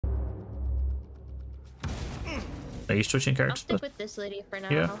Are you switching I'll characters? stick with this lady for now.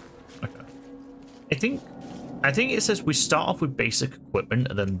 Yeah. Okay. I think it says we start off with basic equipment,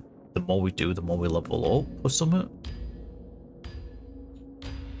 and then the more we do, the more we level up or something.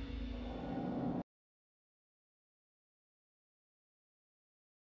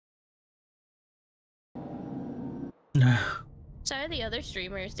 Sorry the other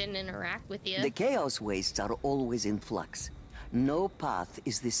streamers didn't interact with you. The chaos wastes are always in flux. No path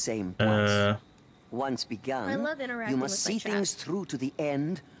is the same twice. Once begun, I love interacting you must with my see chat. things through to the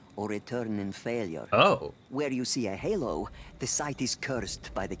end or return in failure. Oh. Where you see a halo, the site is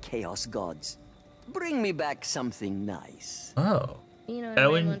cursed by the chaos gods. Bring me back something nice. Oh. You know, I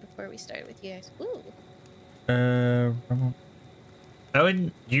read one before we started with you guys. Ooh.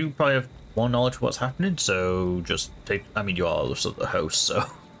 Owen, you probably have more knowledge of what's happening, so just take. I mean, you are also the host, so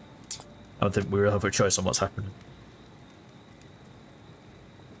I don't think we really have a choice on what's happening.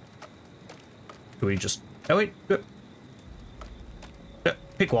 Do we just? Oh wait, good. Yeah,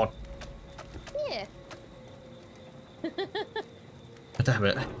 pick one. Yeah. Damn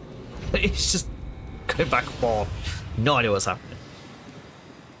it! It's just going back and forth. No idea what's happening.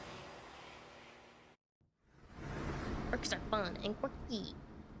 Orcs are fun and quirky.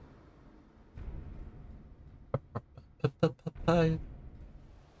 Papaya.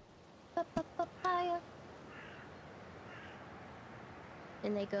 Papaya.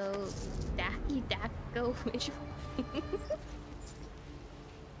 And they go dacky dack go which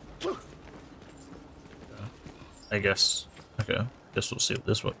I guess. Okay. Guess we'll see what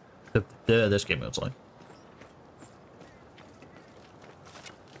this one. This game mode's like.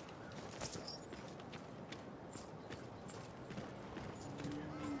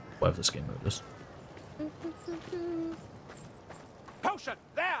 Whatever this game mode is. Potion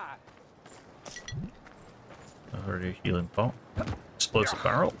there. Already healing pot. Explosive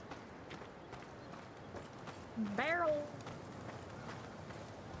barrel. barrel.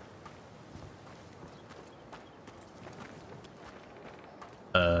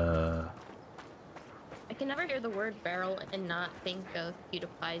 I can never hear the word barrel and not think of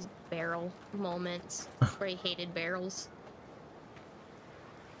PewDiePie's barrel moments where he hated barrels.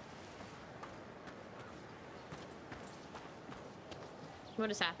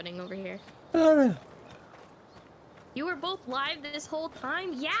 What is happening over here? You were both live this whole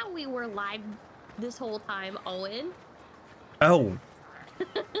time? Yeah, we were live this whole time, Owen. Oh.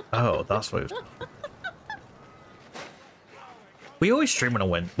 Oh, that's what it was. We always stream on a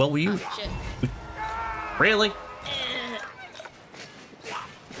win. Well, we use. Really? I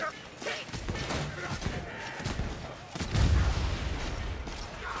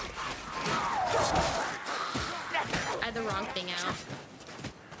had the wrong thing out.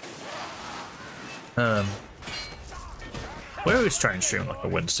 We always try and stream like a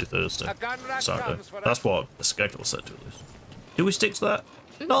Wednesday, Thursday, Saturday. That's what the schedule said to us. Do we stick to that?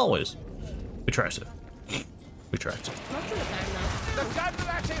 Not always. We try to. We try to. Most of the time, though. The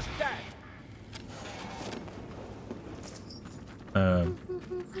gunrat is dead.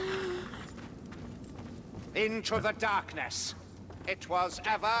 Into the darkness. It was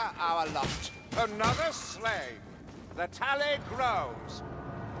ever our lot. Another slain. The tally grows.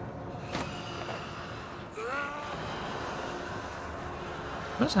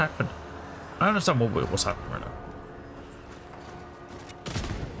 What's happened? I don't understand what's happening right now.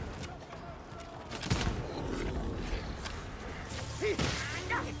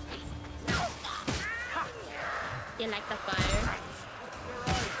 You like the fire?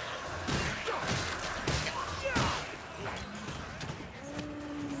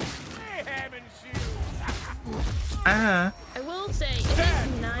 Ah. I will say, it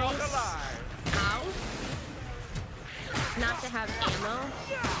is nice out not to have ammo.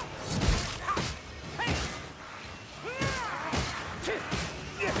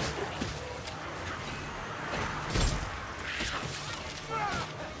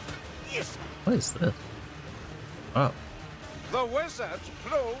 What is this? Oh. The wizard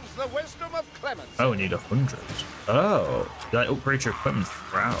proves the wisdom of clemency. Oh, we need 100. Oh. That upgrade your equipment.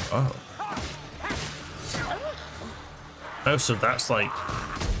 Wow. Oh. Oh, so that's like.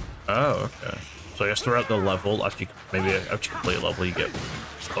 Oh, okay. So I guess throughout the level, after you complete a level, you get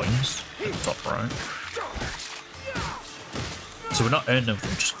coins at the top right. So we're not earning them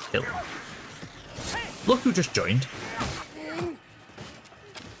from just killing. Look who just joined.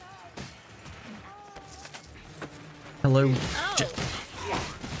 Hello. Oh.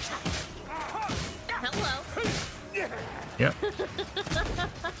 Hello. Yeah.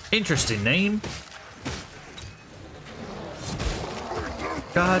 Interesting name.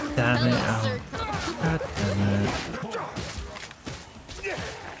 God damn it. Hello, Oh. God damn it.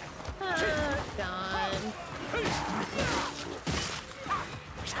 Oh, God.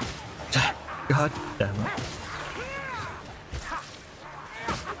 God damn it.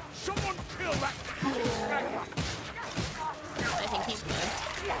 Someone kill that. I think he's good.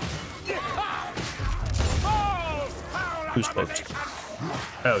 Who spoke?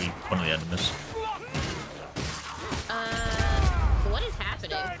 Oh, you, one of the enemies. What is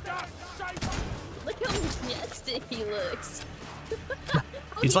happening? Look how majestic he looks. Oh,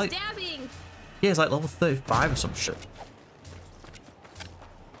 he's like dabbing. Yeah, he's like level 35 or some shit.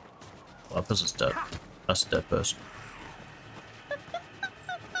 Well, that person's dead. That's a dead person.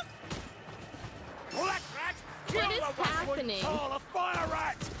 What is happening?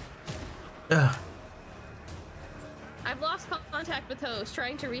 Ugh. I've lost contact with host,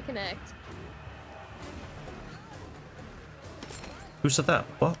 trying to reconnect. Who said that?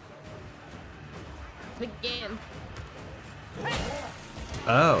 What? The game.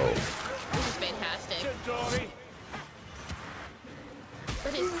 Oh. This is fantastic.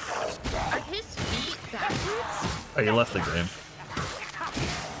 But are his feet backwards? Oh, you left the game.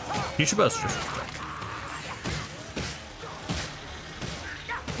 You should both just.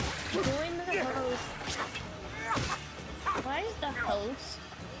 Join the host. Why is the host?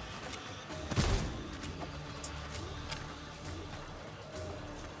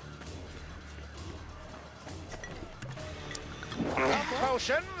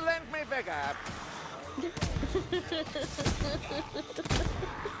 Potion, lend me vigor.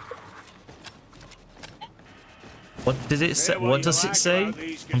 What did it say? What does it say?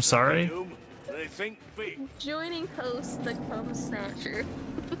 I'm sorry. Joining host the crumb snatcher.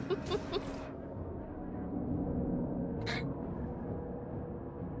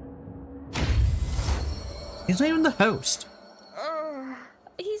 He's not even the host.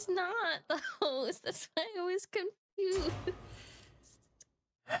 He's not the host. That's why I was confused.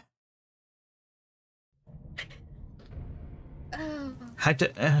 Oh. How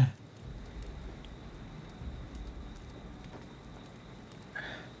did?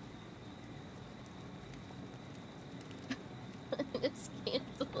 Just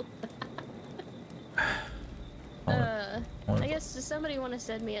cancel that. I guess does somebody want to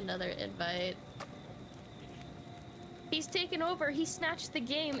send me another invite? He's taken over. He snatched the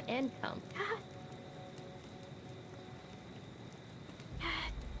game and come. God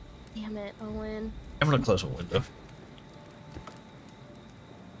damn it, Owen. I'm gonna close a window.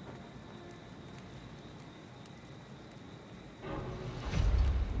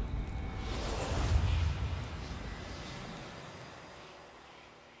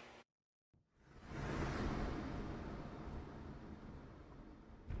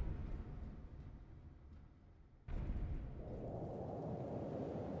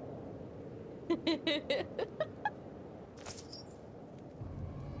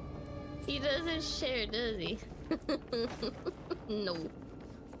 He doesn't share, does he? No.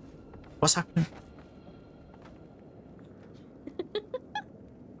 What's happening?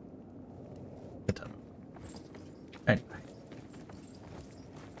 Anyway.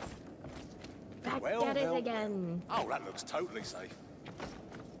 Back at it again. Oh, that looks totally safe.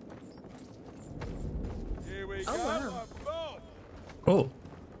 Here we Oh, go. wow. Cool.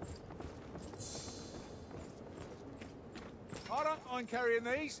 I don't mind carrying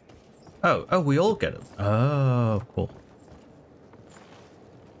these. Oh, we all get them. Oh, cool.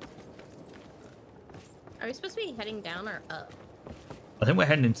 Are we supposed to be heading down or up? I think we're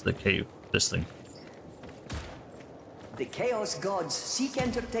heading into the cave. This thing. The Chaos Gods seek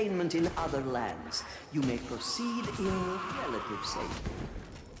entertainment in other lands. You may proceed in relative safety.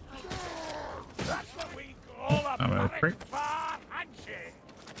 That's what we call a I'm a freak. bar handshake.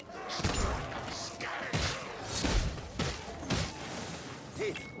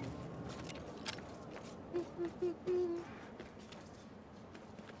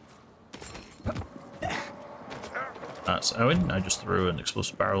 That's Owen. I just threw an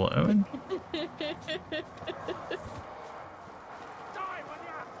explosive barrel at Owen.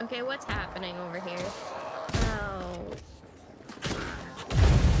 Okay, what's happening over here? Oh.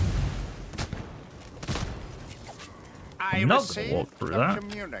 I'm not gonna walk through that.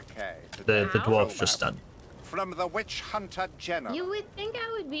 The dwarf's just done. From the witch hunter general. You would think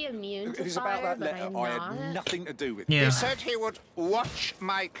I would be immune to It is fire, about that but letter. I'm I not. had nothing to do with it. Yeah. He said he would watch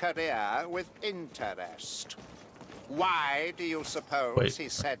my career with interest. Why do you suppose Wait. he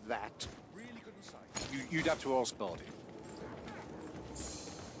said that? Really couldn't say. You'd have to ask Bardi.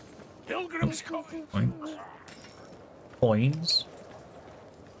 Pilgrim's coin. Coins. Coins.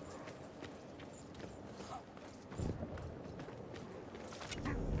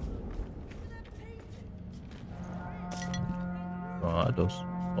 Oh, that does.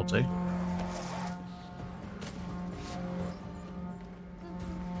 I'll take.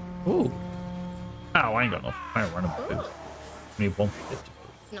 Ooh. Oh, I ain't got enough. I ain't running food. I need 150.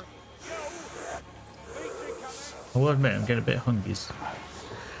 No. I will admit, I'm getting a bit hungry.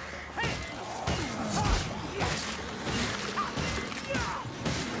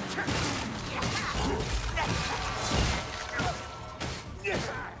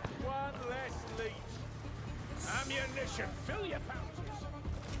 One less leech. Ammunition, fill your pouches.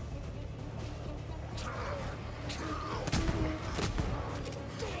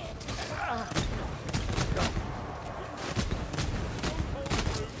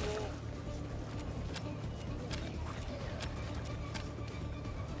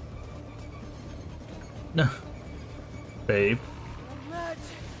 No. Babe.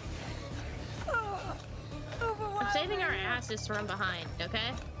 I'm saving our asses from behind,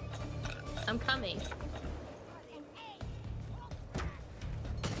 okay? I'm coming.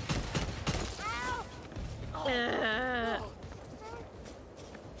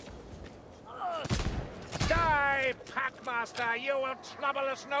 Die, Packmaster! You will trouble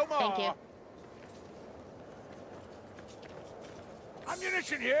us no more! Thank you.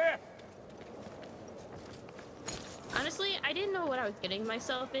 Ammunition here! Honestly, I didn't know what I was getting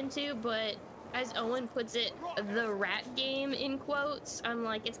myself into, but as Owen puts it, the rat game in quotes, I'm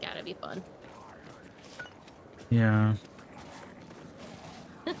like, it's gotta be fun. Yeah.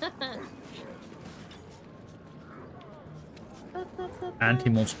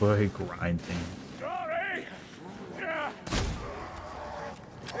 Anti-multiplayer grinding. Sorry! Yeah.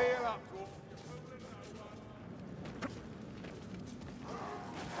 Heal up.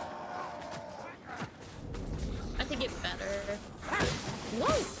 I think it's better.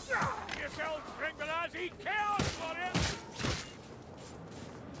 Whoa! Yourself, Stringbalazzi! Chaos for him!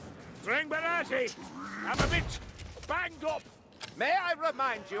 Stringbalazzi! I'm a bit banged up. May I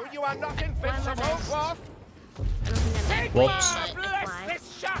remind you, you are not invincible, dwarf? I don't think I'm Take Whoops. but bless it's fine.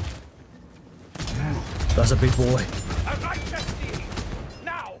 this shot! That's a big boy. A righteous deed!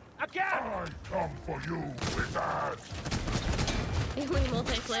 Now, again! I come for you, wizard! The only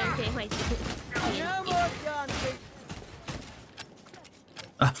multiplayer game I do. No more dancing.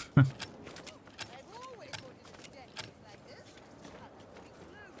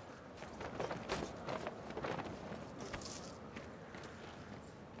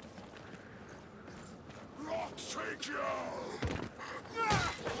 Rock take you!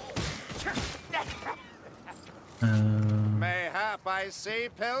 Mayhap I see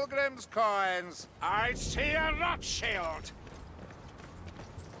pilgrims' coins. I see a Rothschild.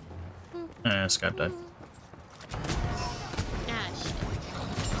 Skype died. Ah,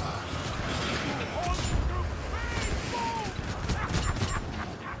 shit.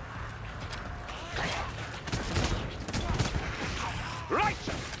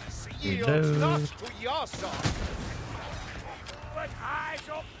 Righteousness Reload. yields not to your sword. But eyes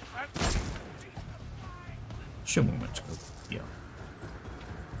up and... Show me where to go. Yeah.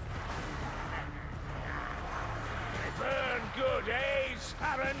 Burn good, eh,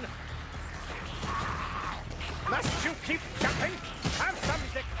 Sparran? Must you keep jumping? Have some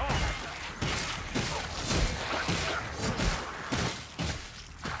decorum.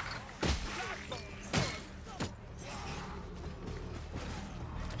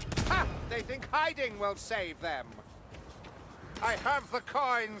 Ha! They think hiding will save them. I have the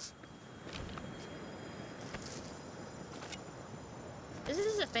coins. This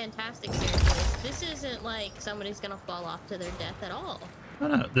is a fantastic series. This isn't like somebody's gonna fall off to their death at all. I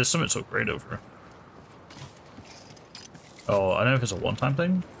don't know. There's something so great over it. Oh, I don't know if it's a one-time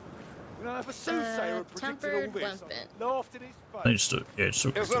thing. You know, if a soothsayer had predicted all tempered this, weapon. I laughed in his I face. just yeah, it's so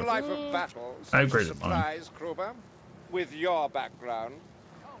Is great. the life of battle I such a upgraded mine. surprise, Kruber? With your background?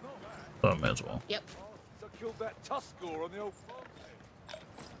 Oh, may as well. Yep. So I killed that Tuskor on the old farm.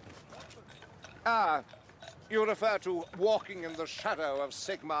 Ah, you refer to walking in the shadow of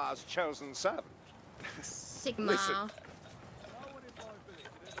Sigmar's chosen servant. Sigma. Listen.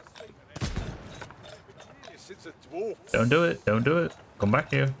 Since a dwarf. Don't do it. Don't do it. Come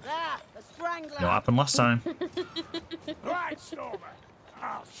back here. Ah, the strangler. You know what happened last time. Right, Stormer.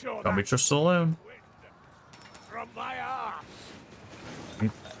 I'll show Don't be that trusted alone. from my arse.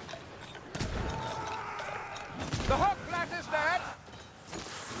 The hook rat is dead.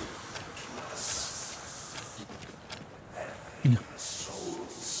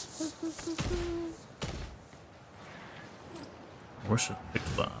 Where's the big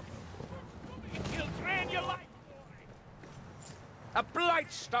bomb? He'll drain your life. A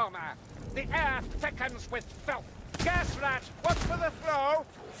blight stormer. The air thickens with filth. Gas rat, what's for the throw?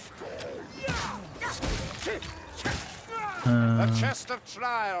 A chest of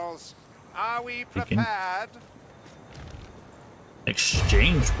trials. Are we prepared?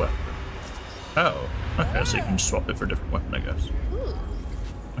 Exchange weapon. Oh, okay, so you can swap it for a different weapon, I guess. Ooh.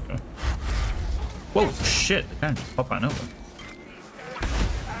 Okay. Whoa, shit, they can't just pop out over.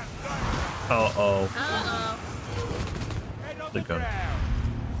 Uh-oh. Uh-oh. The gun.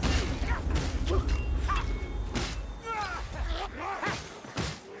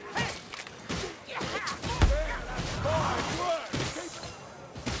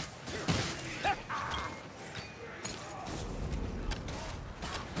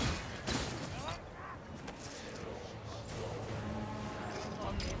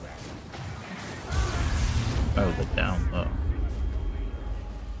 Oh, they're down low.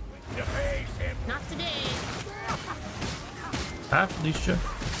 Not today. Half of these shit.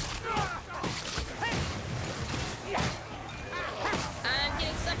 I'm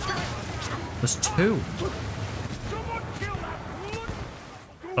getting sucked up. There's two.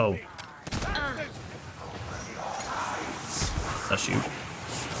 Oh. That's you.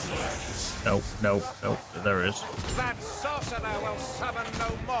 No, no, no. There is. That sorcerer will summon no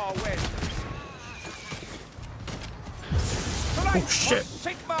more wind. Oh shit.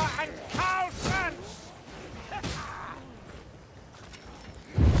 Sigma and Carl Franz!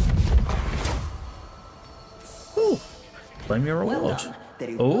 Ooh. Claim your Well reward. done. The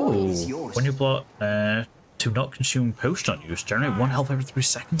reward is Oh, yours. when you plot to not consume potion on use, generate 1 health every 3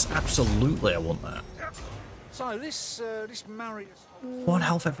 seconds. Absolutely, I want that. So this Marius. 1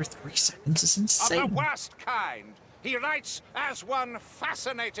 health every 3 seconds is Of insane. the worst kind. He writes as one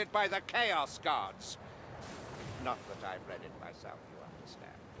fascinated by the Chaos Gods. Not that I've read it myself, you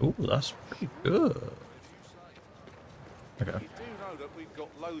understand. Ooh, that's pretty good. Okay. You do know that we've got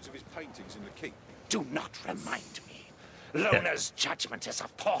loads of his paintings in the keep. Do not remind me. Lona's judgment is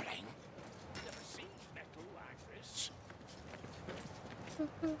appalling. Never seen metal like this.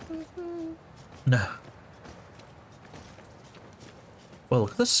 No. Well,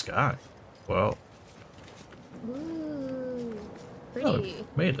 look at the sky. Wow. Ooh. Oh, Pretty.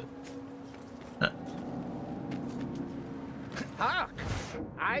 made it. Hark!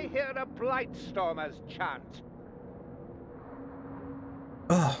 I hear a Blightstormer's chant.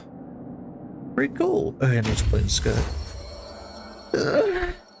 Oh. Pretty cool. Oh, yeah, let's play the sky.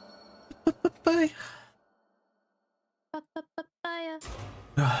 Bye. Papaya.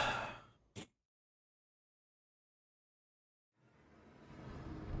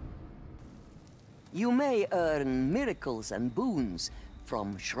 You may earn miracles and boons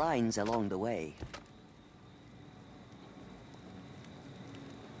from shrines along the way.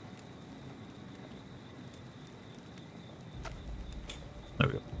 There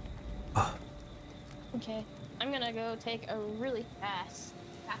we go. Okay. I'm gonna go take a really fast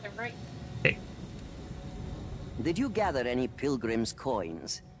bathroom break. Hey. Did you gather any pilgrim's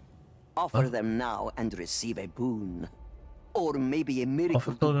coins? Offer them now and receive a boon. Or maybe a miracle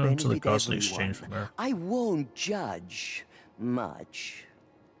Offer to pilgrim to the benefit gods in everyone. exchange for her. I won't judge much.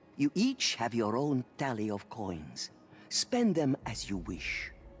 You each have your own tally of coins. Spend them as you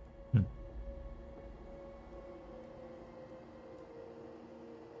wish.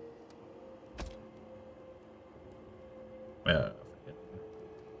 Yeah.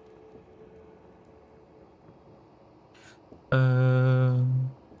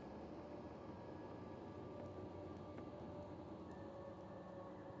 Um.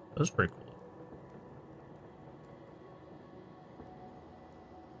 That's pretty cool.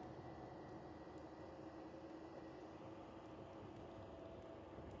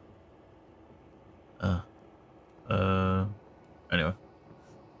 Anyway.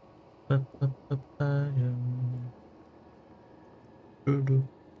 Okay.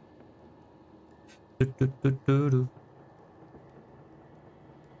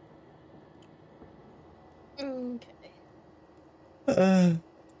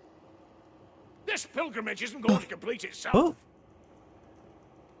 This pilgrimage isn't going to complete itself. Oh.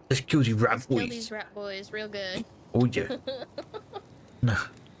 Let's kill these rat Let's kill boys. these rat boys real good. Oh yeah. Nah.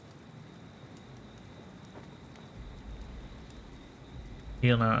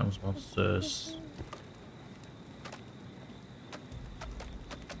 Healing items, monsters.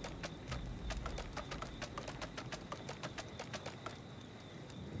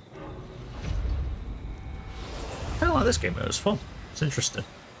 I like this game. It was fun. It's interesting.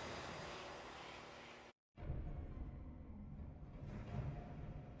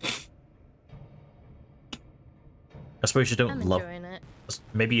 I suppose you don't I'm love. enjoying it.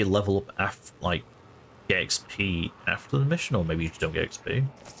 Maybe you level up after, like, get XP after the mission, or maybe you just don't get XP.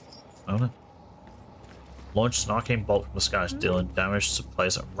 I don't know. Launch an arcane bolt from the skies, dealing damage to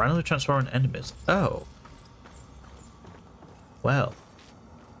players and randomly transforming enemies. Oh. Well.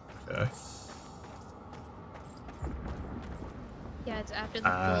 Okay. Yeah, it's after the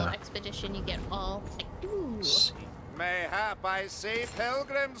full expedition you get all like, ooh. Mayhap I see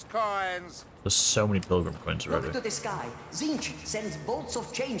pilgrims' coins. There's so many pilgrim coins already. Look to the sky. Zinch sends bolts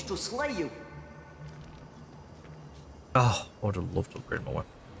of change to slay you. Oh, I would have loved to upgrade my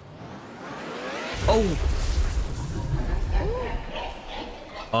weapon. Oh!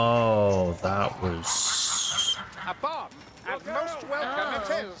 Oh, that was... A bomb, and most welcome it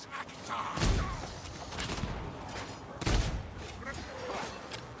is.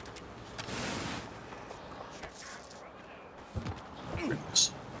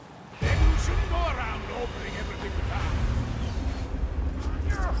 Goodness. Maybe we shouldn't go around opening everything we can.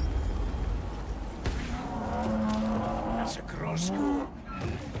 That's a crossbow.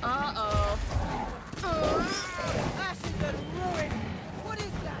 Uh-oh. Ashes and ruin! What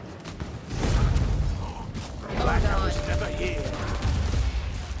is that? Like I God. was never here.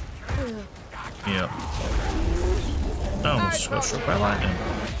 Yeah. Oh, let's go struck by lightning.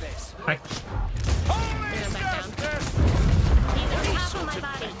 Hi. Bring him back down. He's on top of my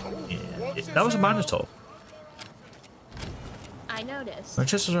body. Yeah. That was a Minotaur. I noticed. My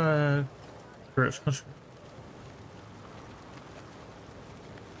chest is correct country.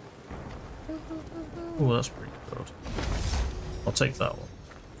 Oh, that's pretty good. I'll take that one.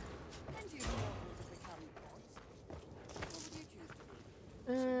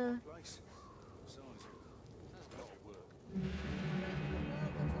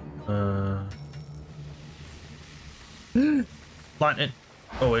 Lightning.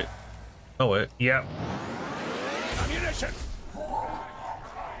 Oh wait. Oh wait. Yeah. Ammunition.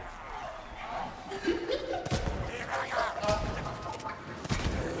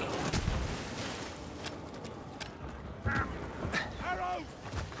 Arrow.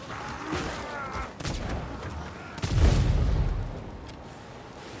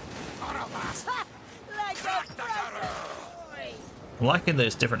 Like a present! I'm liking that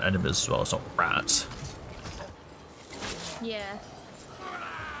it's different enemies as well. It's not rats. Yeah.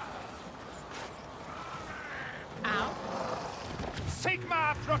 Ow.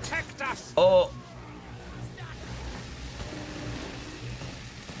 Sigma, protect us! Oh.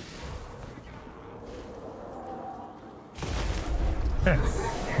 Yeah,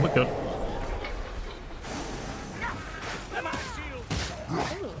 we're good. My shield.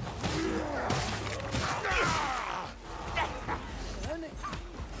 Ooh.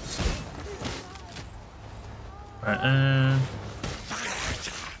 Right,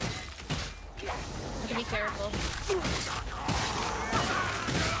 Have to be careful.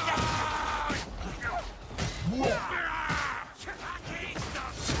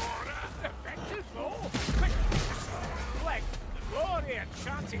 Effective, though. Like the glory and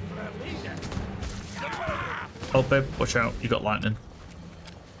chanting for a leader. oh babe, watch out! You got lightning.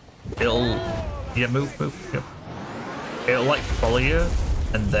 It'll, yeah, move. Yep. It'll like follow you,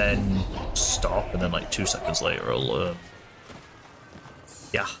 and then stop, and then like 2 seconds later it'll,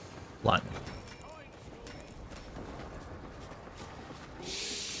 yeah, lightning.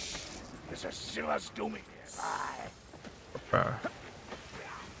 There's a Silas dooming nearby. Prepare.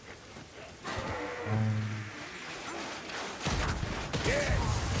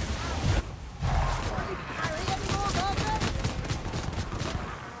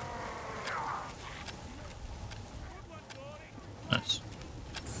 Nice.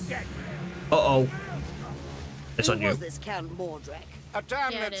 Uh-oh. It's on Who you. was this Count Mordrek? A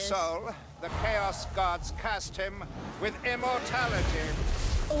damned Yeah, it is. soul, the Chaos Gods cast him with immortality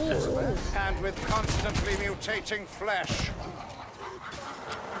and with constantly mutating flesh.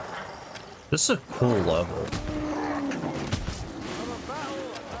 This is a cool level.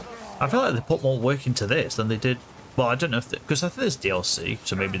 I feel like they put more work into this than they did. Well, I don't know if because I think there's DLC,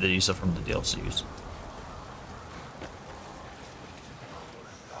 so maybe they use it from the DLCs.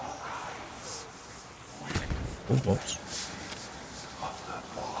 Oh, whoops.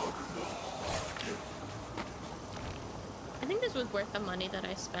 I think this was worth the money that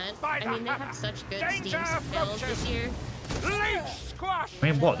I spent. By I the mean, they hammer. have such good Danger Steam sales this approaches. year. Leech squash!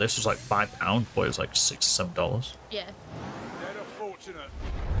 I mean, what? This was like £5, but it was like $6, $7. Yeah. Dead or fortunate.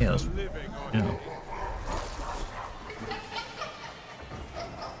 Yeah, that's, Living on yeah.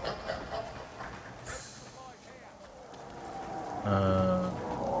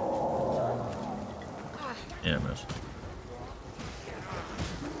 Yeah, miss.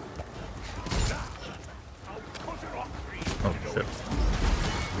 Oh shit.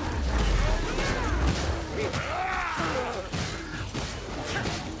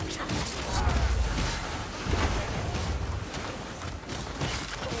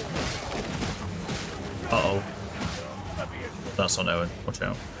 Uh-oh. That's on Owen. Watch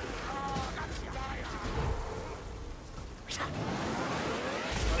out.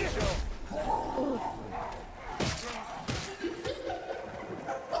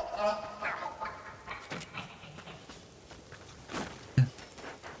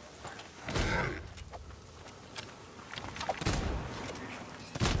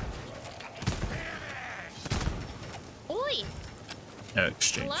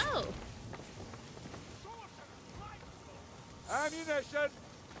 exchange. Hello. Ammunition!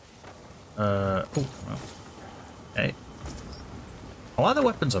 Oh, well. Hey. I like the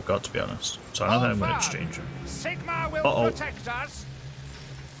weapons I've got, to be honest. So I don't think I'm going to exchange them. Sigma will protect us!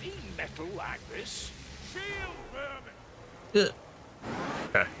 Seen metal like this? Shield vermin! Yeah.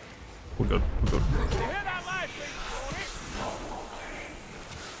 Okay. We're good. We're good. You hear that light thing,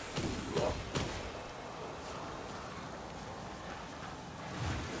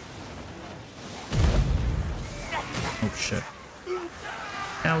 Oh shit.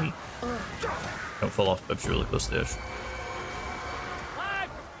 Owie. Don't fall off, Bib's really close to the edge.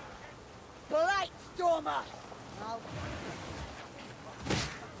 Blight Stormer!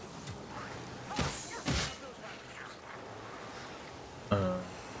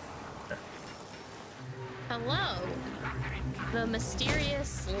 Okay. Hello. The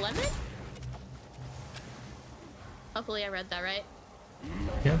mysterious lemon? Hopefully I read that right.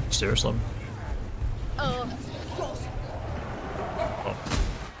 Yeah, seriously. Oh. Oh.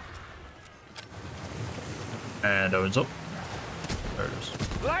 And Owen's up. There it is.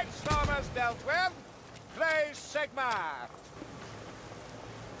 Lightstormers dealt with. Play Sigma.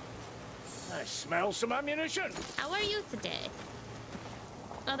 I smell some ammunition. How are you today?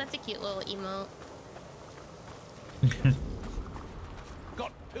 Oh, that's a cute little emote.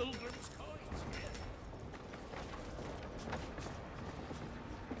 Got pilgrim's coins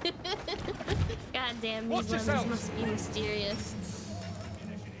here. God damn, Watch these lemons yourselves. must be mysterious.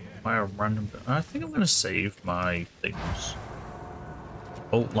 Why a random... I think I'm going to save my things.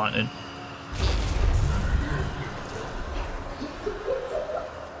 Oh, lightning.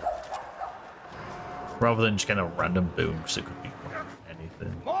 Rather than just getting a random boom, because it could be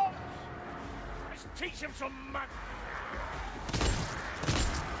anything. More! Let's teach him some man.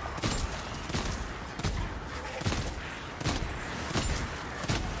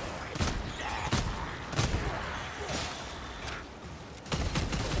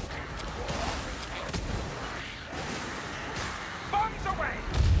 Bombs away!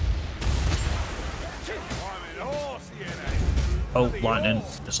 I'm an horse here, Oh, lightning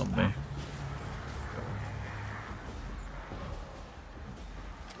is on me.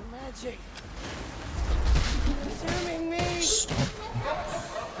 Magic. Consuming me Stop.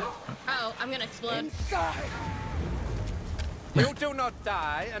 Oh, I'm gonna explode. inside. You do not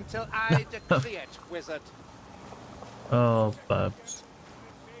die until I decree it, wizard. Oh, Babs.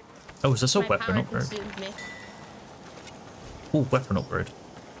 Oh, is this a My weapon power upgrade? consumed me. Oh, weapon upgrade.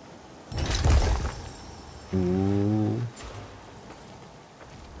 Ooh.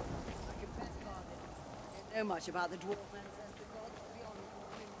 I confess, Father, I don't know much about the dwarf ancestor gods beyond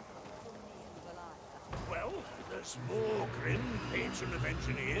Grimni and Valaya. Well, there's more Grim, patron of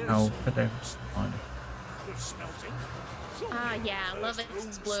engineers. Oh, okay. Fine. Of smelting. Ah, yeah, I love it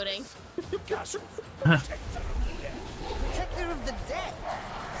exploding. Castle protector. Protector of the dead.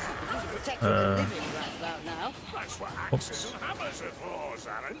 He's a protector of the living right about now. That's what axes and hammers are for,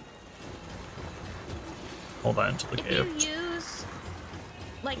 Zarin. Hold that into the If you gate. use,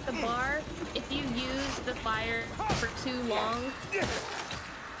 like the bar, if you use the fire for too long,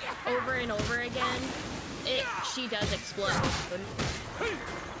 over and over again, she does explode.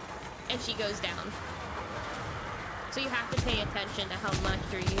 And she goes down. So you have to pay attention to how much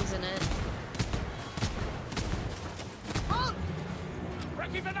you're using it. Oh!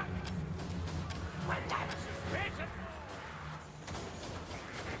 Ready for that?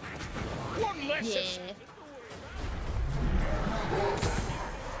 One less. Yeah.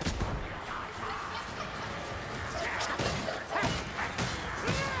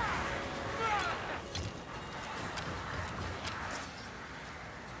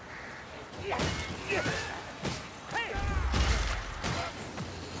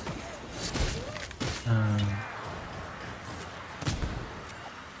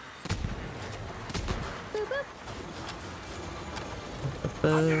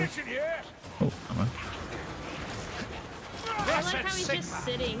 Ammunition here. Oh, come on. I like how he's just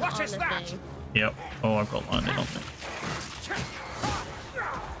sitting What on is the that? thing. Yep. Oh, I've got lightning on me.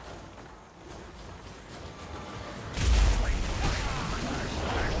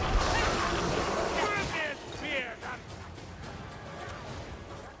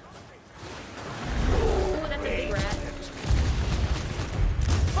 Ooh, that's a big rat.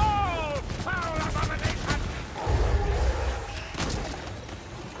 Fall, foul abomination!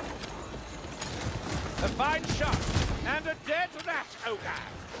 A fine shot, and a dead rat ogre.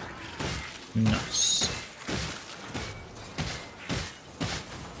 Nice.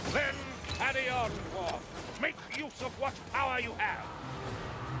 Then carry on, dwarf. Make use of what power you have.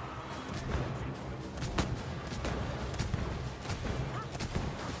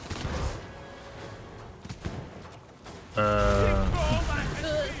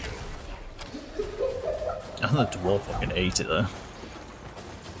 And the dwarf fucking ate it there.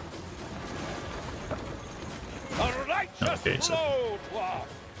 A righteous Okay, so- blow, dwarf.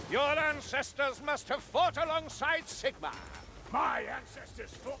 Your ancestors must have fought alongside Sigmar. My ancestors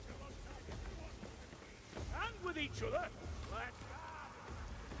fought alongside and with each other.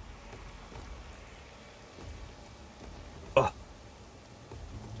 Oh.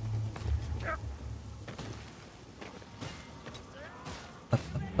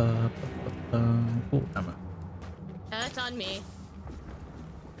 Oh, ammo. That's on me.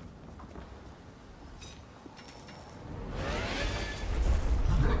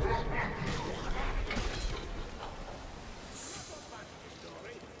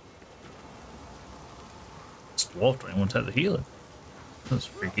 This dwarf don't want to take the healing. That's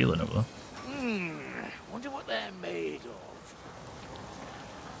free healing over there. Wonder what they're made of.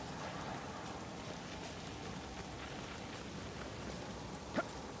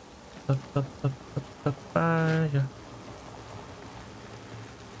 Yeah.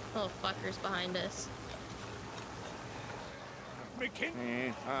 Oh, fuckers behind us. McKin.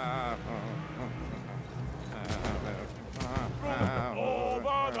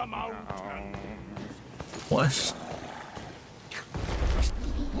 Over the mountain. What?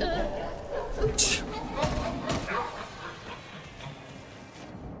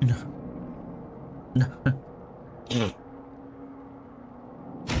 No. No.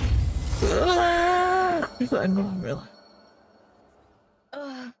 Is that annoying, really?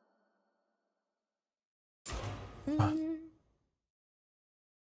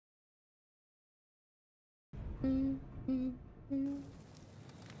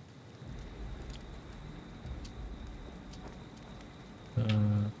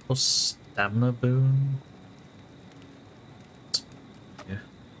 Plus stamina boon. Yeah.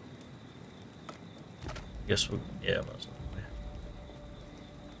 Guess we. Yeah, that's okay.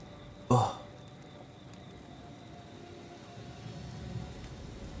 Oh.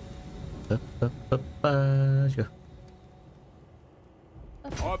 Yeah.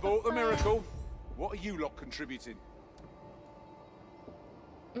 I bought the miracle. What are you lot contributing?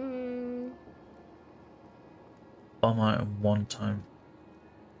 Bomb item one time.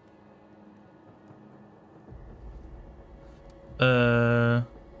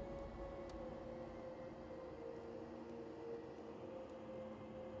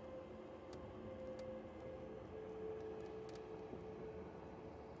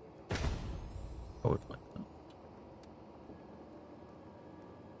 I would like that.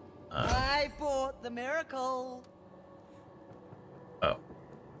 I bought the miracle. Oh.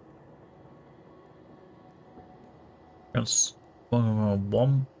 Yes.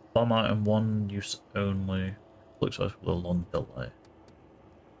 One bomb item, one use only. Looks like with a long delay.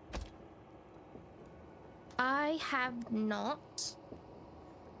 I have not.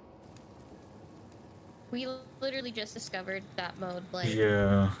 We literally just discovered that mode, like,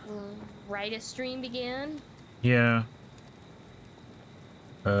 Yeah. right as stream began. Yeah.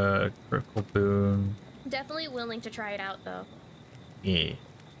 Critical boon. Definitely willing to try it out, though. Yeah.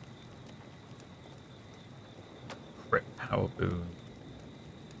 Crit power boon.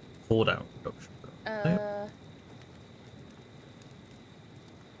 Cooldown reduction boon.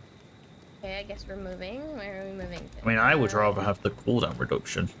 Okay, I guess we're moving. Where are we moving to? I mean, I would rather have the cooldown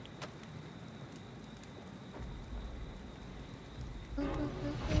reduction.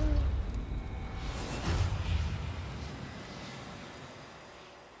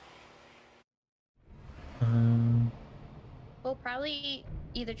 We'll probably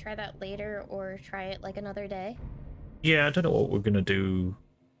either try that later or try it like another day. Yeah, I don't know what we're gonna do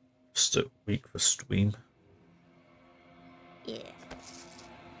week for stream. Yeah.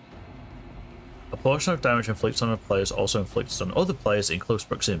 A portion of damage inflicted on a player is also inflicted on other players in close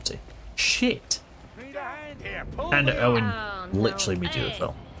proximity. Shit! Need a hand here. Pull And me Owen Oh, no. literally made you Hey.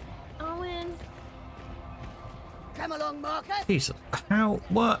 fell. Owen. Come along, Marcus. Jesus. How?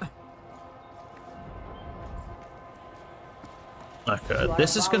 What? Okay, You are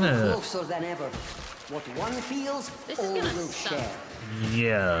this is bound gonna... closer than ever. What one feels, This is all gonna will suck. share.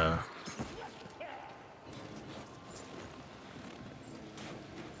 Yeah.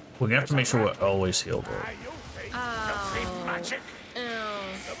 We're gonna have to make sure we're always healed up. You think Oh. filthy magic? Ew.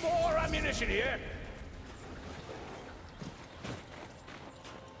 The more ammunition here.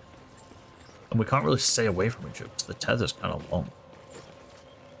 And we can't really stay away from each other because the tether's kind of long.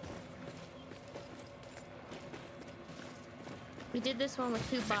 We did this one with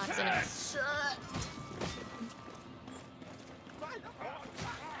 2 bots and it sucked.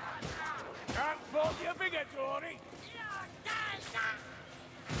 Can't fault your bigger, Tony.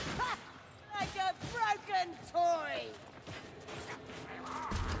 Like a broken toy.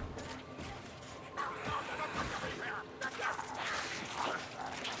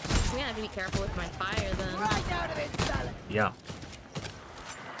 have to be careful with my fire then. Right out of it, fella. Yeah.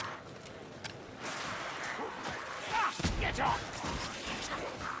 Get off!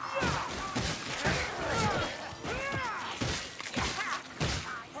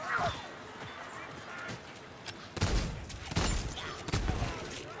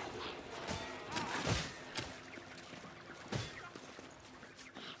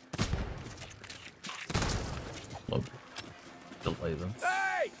 Load. Delay them.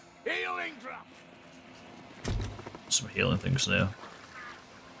 Hey! Healing drop! Some healing things now.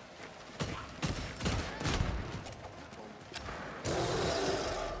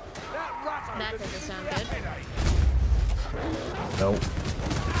 That doesn't sound good. Nope.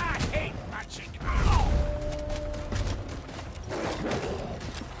 I hate magic.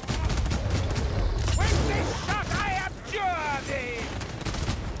 With this shot, I am Jordy!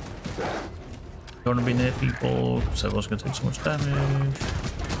 Don't want to be near people because everyone's going to take so much damage.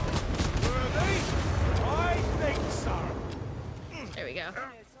 Worthy? I think so. There we go.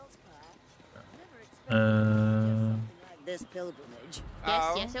 This pilgrimage.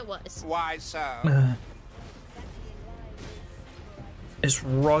 Yes, yes, it was. Why so? It's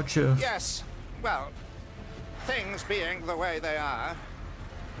Roger. Yes, well, things being the way they are,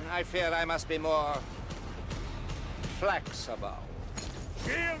 I fear I must be more flexible.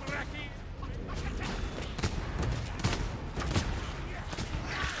 Shield Raki!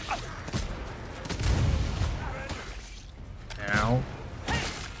 Ow.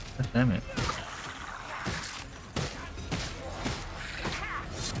 God damn it.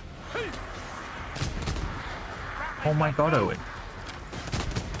 Oh my god, Owen.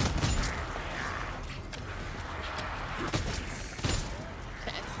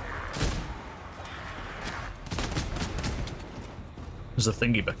 Okay. There's a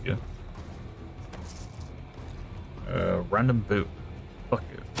thingy back here. Random boot. Fuck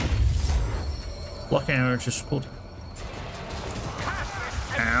you. Blocking arrow just pulled.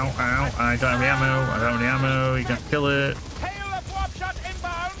 Ow, ow, I don't have the ammo, I don't have the ammo, you can kill it. Hail of warp shot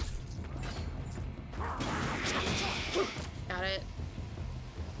inbound! Got it.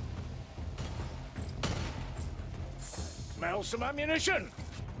 Smell some ammunition!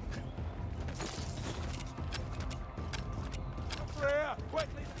 Freya,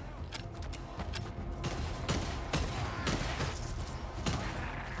 quickly!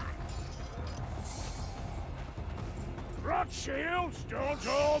 Rod shields, don't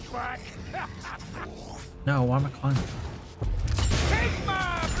hold back! No, why am I climbing?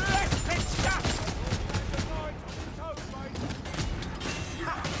 Sigma, bless pit stuff!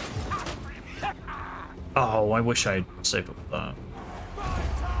 Oh, I wish I'd saved up for that.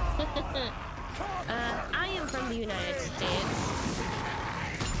 I am from the United States.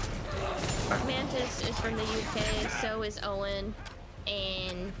 Mantis is from the UK, so is Owen,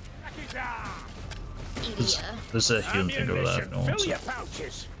 and Edia. There's a healing thing over there if no one wants Fill your it.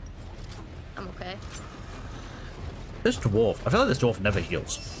 pouches! I'm okay. This dwarf, I feel like this dwarf never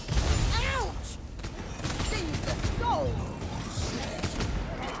heals. Ouch! Stings the soul!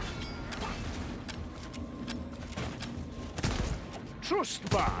 Trust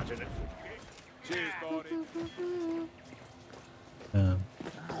bard and everything. Cheers, buddy.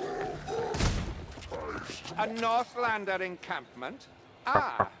 A Northlander encampment?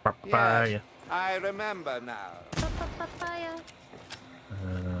 Ah, Yeah. yes, I remember now. Papaya.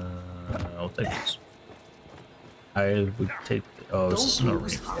 I'll take this. I would take. Oh, this is not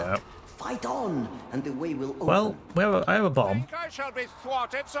lose ring. heart. Yeah. Fight on, and the way will open. Well, I have a bomb. Think I shall be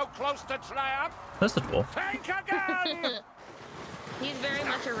thwarted so close to triumph? There's the dwarf. Think again! He's very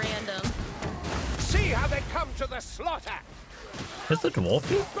much a random. See how they come to the slaughter! Is the dwarf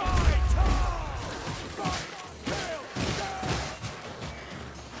here?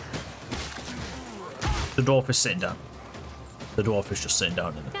 The dwarf is sitting down. The dwarf is just sitting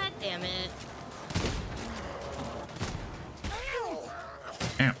down in it. God damn it. Ow.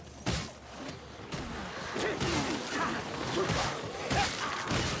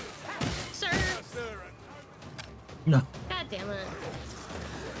 Sir! No. God damn it.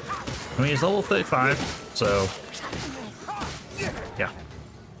 I mean, he's level 35, so. Yeah.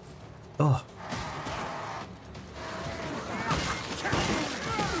 Oh.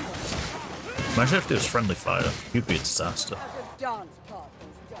 Imagine if it was friendly fire. It'd be a disaster. As a dance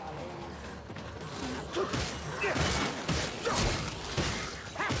partners, darlings.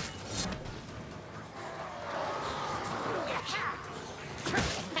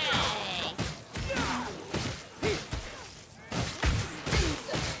 Hey! Stings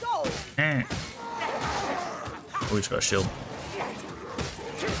the soul! Eh. Oh, he's got a shield.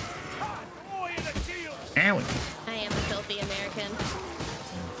 Owie. I am a filthy American.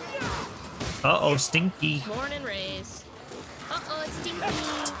 Uh-oh, Stinky. Morning rays. Uh-oh, it's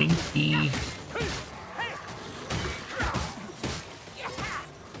Stinky. Stinky.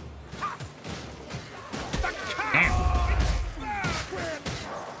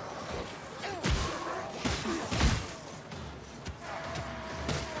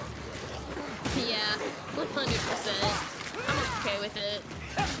 Yeah, 100%. I'm okay with it.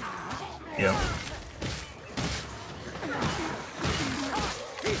 Yeah.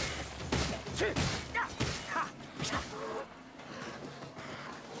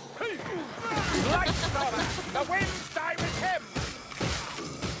 The winds die with him!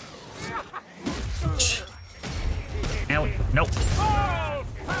 Ow. Nope. All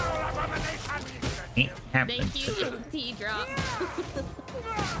foul abominations! Ain't happening. Thank you, T-Drop.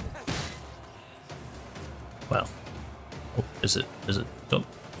 Well. Oh, is it done?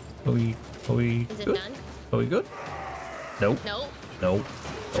 Are we Is it good? done? Are we good? Nope. Nope. Nope.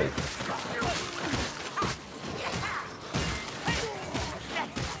 Oh.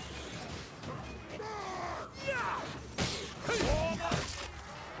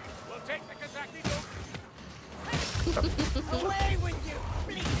 We'll take the Kazaki boat. Away with you,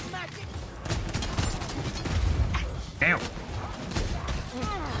 please, magic. Ow.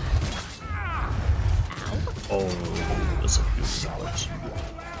 Oh, that's a few dollars.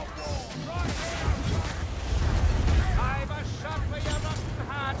 I've a shot for your rotten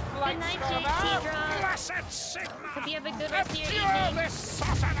heart, Good night, Jake T-Drop. Blessed Sigma! Hope you have a good rest of your Abjure evening. this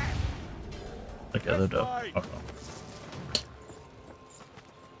sorcery! Okay, they're done. Okay.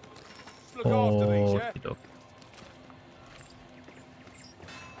 Look after these, yeah? Okey-doke.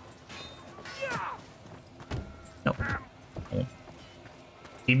 No. Oh.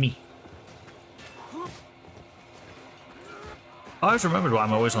 Gimme. I always remembered why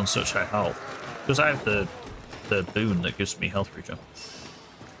I'm always on such high health. Because I have the boon that gives me health regen.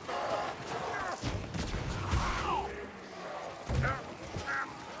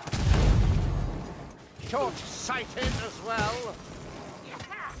 Short-sighted as well.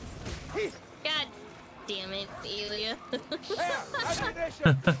 God damn it, Elia.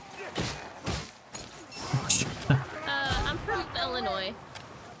 I'm from Illinois.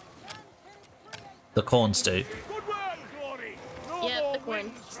 The corn state. Good work, Glory. No Yep, more the corn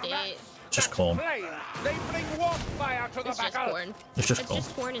winds, state. rats. Just That's corn. plain. They bring warp fire to the It's just battle. corn. It's just It's corn.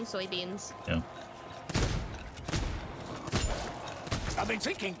 just corn and soybeans. Yeah. I've been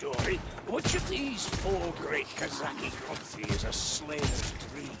thinking, Dory, which of these four great Kazaki countries are slavers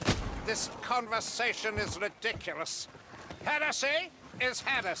to read? This conversation is ridiculous. Heresy is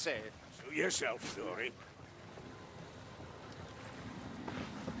heresy. Suit yourself, Dory.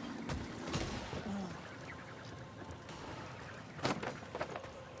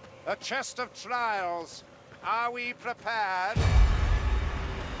 A chest of trials. Are we prepared?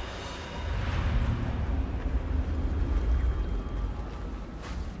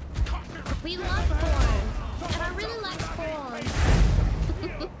 We love corn, and I really like corn.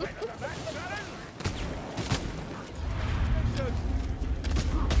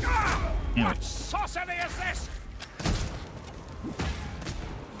 What sorcery is this?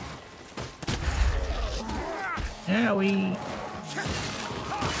 Owie.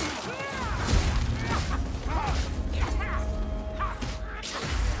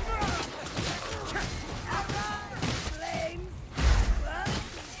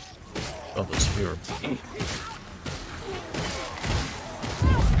 Oh, the spear of me.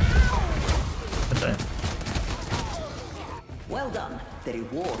 Okay. Well done. The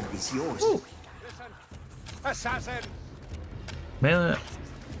reward is yours. Ooh. Assassin! Melee.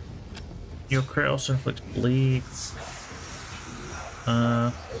 Your crit also inflicts bleed.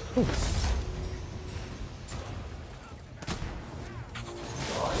 Ooh.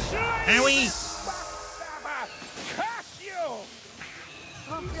 Owie! Curse you!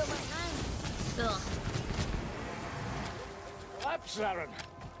 Can't feel my hands. Ugh. Absaron!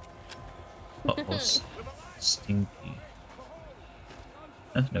 Uh-oh, stinky.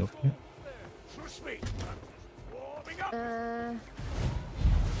 That's no fear. Trust me. Warming up.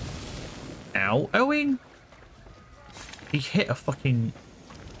 Ow, Owen! He hit a fucking...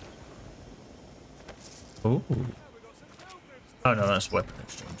 Ooh. Oh no, that's weapon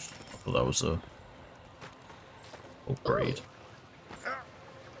exchange. I thought that was a... upgrade.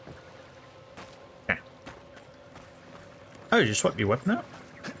 Yeah. Oh, you just swapped your weapon out?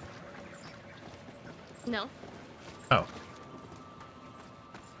 No. Oh.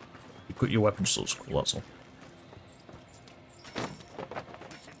 You put your weapon so it's cool, that's all.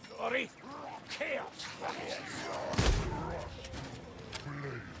 Dory, chaos.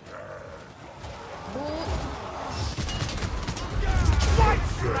 Fight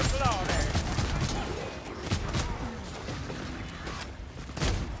for the glory.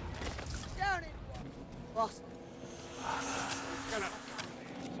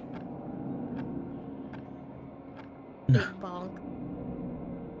 big bonk.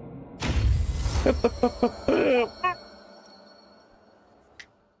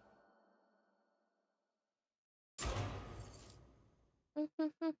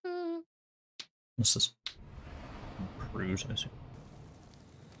 What's this? Cruise, I see.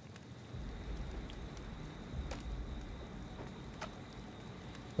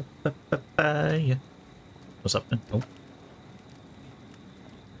 Yeah. What's happening? Oh.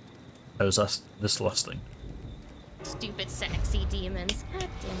 How's that this last thing? Stupid sexy demons. God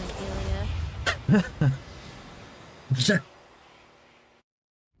damn it, Delia.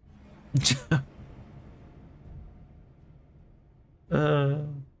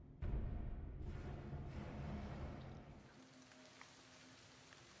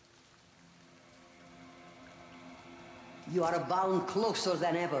 You are bound closer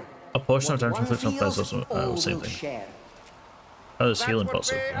than ever. A portion of What damage one inflicted on players feels, also all same will thing. share. Oh, there's That healing would pots.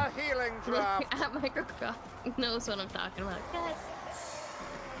 be Okay. a healing draft. At Microcroft knows what I'm talking about. God.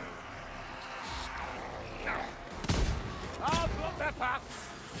 I'll block their path.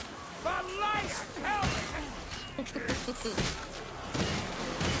 The light help!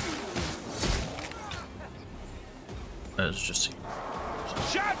 Let's just see.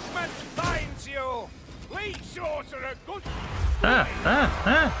 Judgment finds you! Leech sorcerer, good. Ah!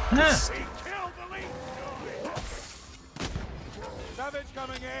 We killed the leech. Savage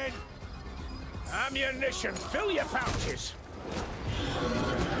coming in. Ammunition, fill your pouches.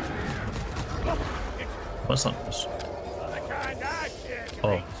 What's that? This? The kind I share to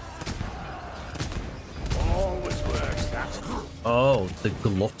Oh. eat. Always works, that. Oh, the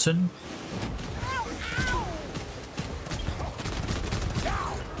glutton?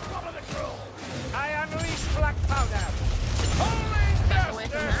 I unleash black powder. Holy Away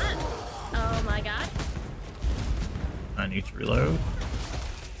from justice! that. Oh my god. I need to reload.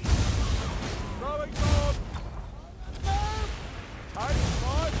 Throwing bomb.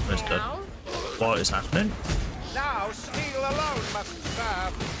 Where's the... Now. What is happening? Now steel alone must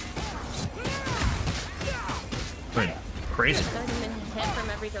serve. Going crazy. Starting to hit from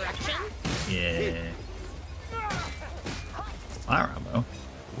every direction. Yeah. Fire ammo.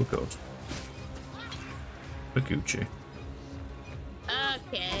 We're good. We're Gucci.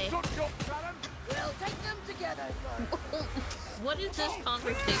 Okay. We'll take them together first. What is this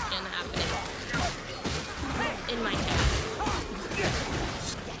conversation happening in my head?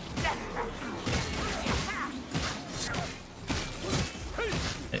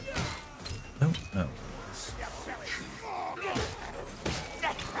 Hey. No, no.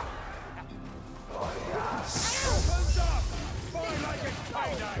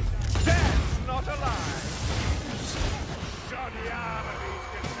 Death's not alive. Johnny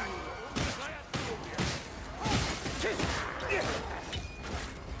Armor's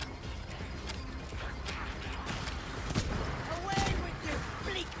Away with you,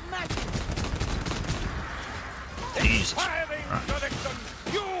 bleak magic. Jesus. firing connection.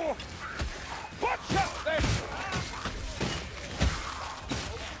 You watch out then.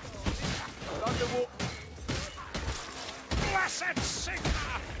 Underwood. Blessed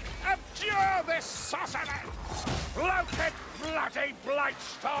Sigma, abjure this sorcerer. Bloated, bloody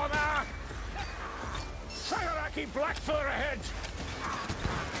Blightstormer. Sagaraki Blackfur ahead.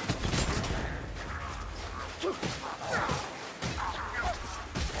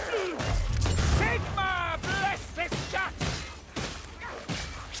 Sigma, bless this shot.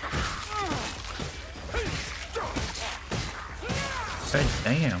 God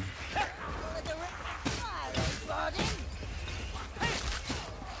damn.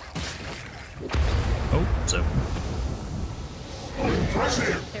 Oh, it's open.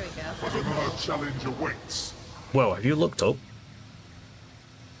 Impressive! There we go. But another challenge awaits. Whoa, have you looked up?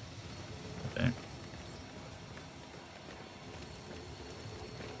 Okay.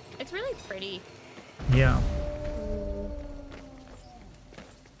 It's really pretty. Yeah.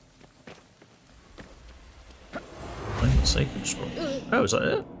 Sacred scroll. Oh, is that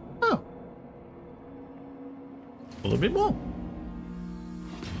it? Oh. A little bit more.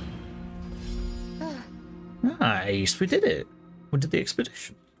 Nice, we did it. We did the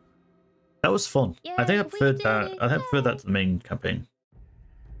expedition. That was fun. I think I Yay, we preferred did that. it, I think I preferred that to the main campaign.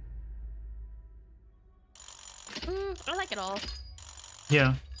 I like it all.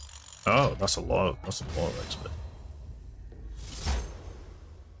 Yeah. Oh, that's a lot. That's a lot of expert.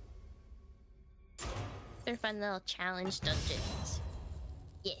 They're fun little challenge dungeons.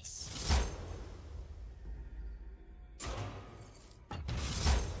 Yes.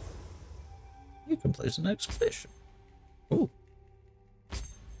 You can place an expedition. Ooh.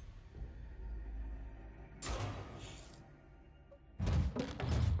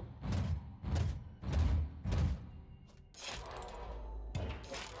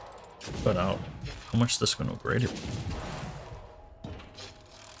 But out. How much is this going to upgrade it?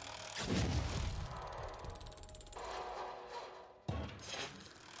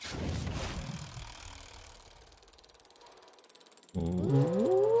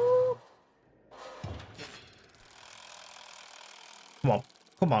 Ooh. Come on,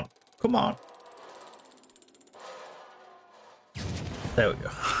 come on, come on. There we go.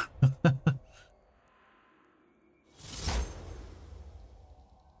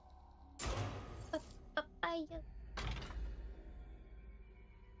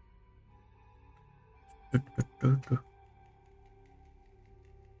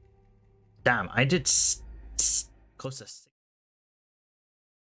 Damn, I did close to 6.